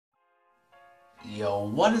Yo,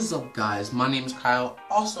 what is up guys? My name is Kyle,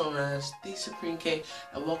 also known as the Supreme K,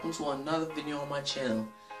 and welcome to another video on my channel.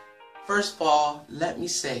 First of all, let me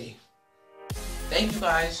say, thank you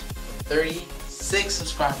guys for 36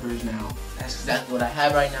 subscribers now. That's exactly what I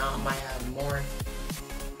have right now. I might have more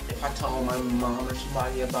if I tell my mom or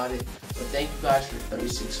somebody about it. But thank you guys for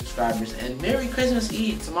 36 subscribers, and Merry Christmas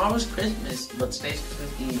Eve. Tomorrow's Christmas, but today's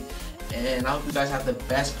Christmas Eve. And I hope you guys have the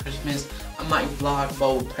best Christmas. I might vlog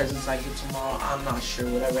about what presents I get tomorrow. I'm not sure,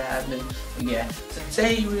 whatever happens. But yeah,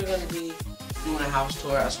 today we're going to be doing a house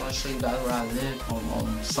tour. I just want to show you guys where I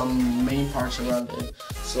live, some main parts of where I live.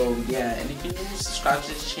 So yeah, and if you're new, subscribe to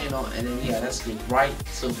this channel. And then yeah, let's get right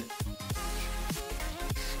to it.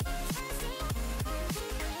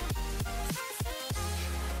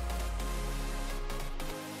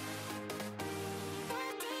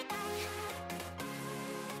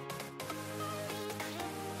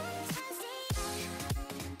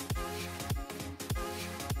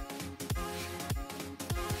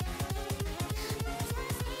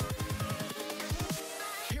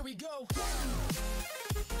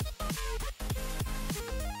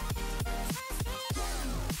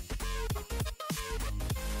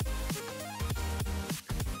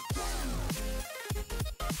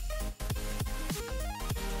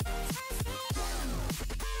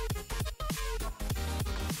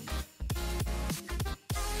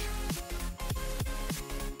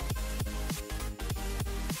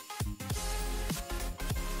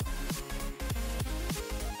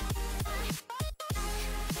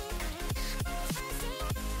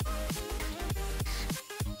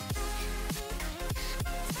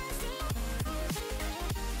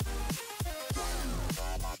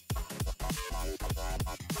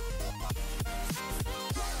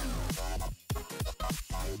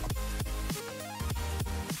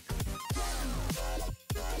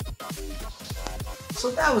 So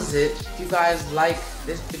that was it. If you guys like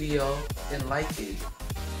this video, then like it,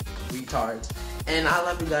 retards. And I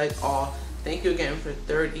love you guys all. Thank you again for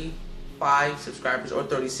 35 subscribers, or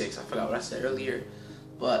 36. I forgot what I said earlier.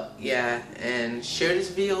 But yeah, and share this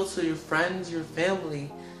video to your friends, your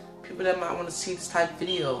family, people that might want to see this type of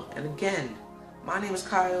video. And again, my name is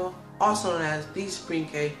Kyle, also known as the Supreme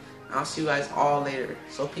K. And I'll see you guys all later.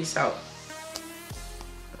 So peace out.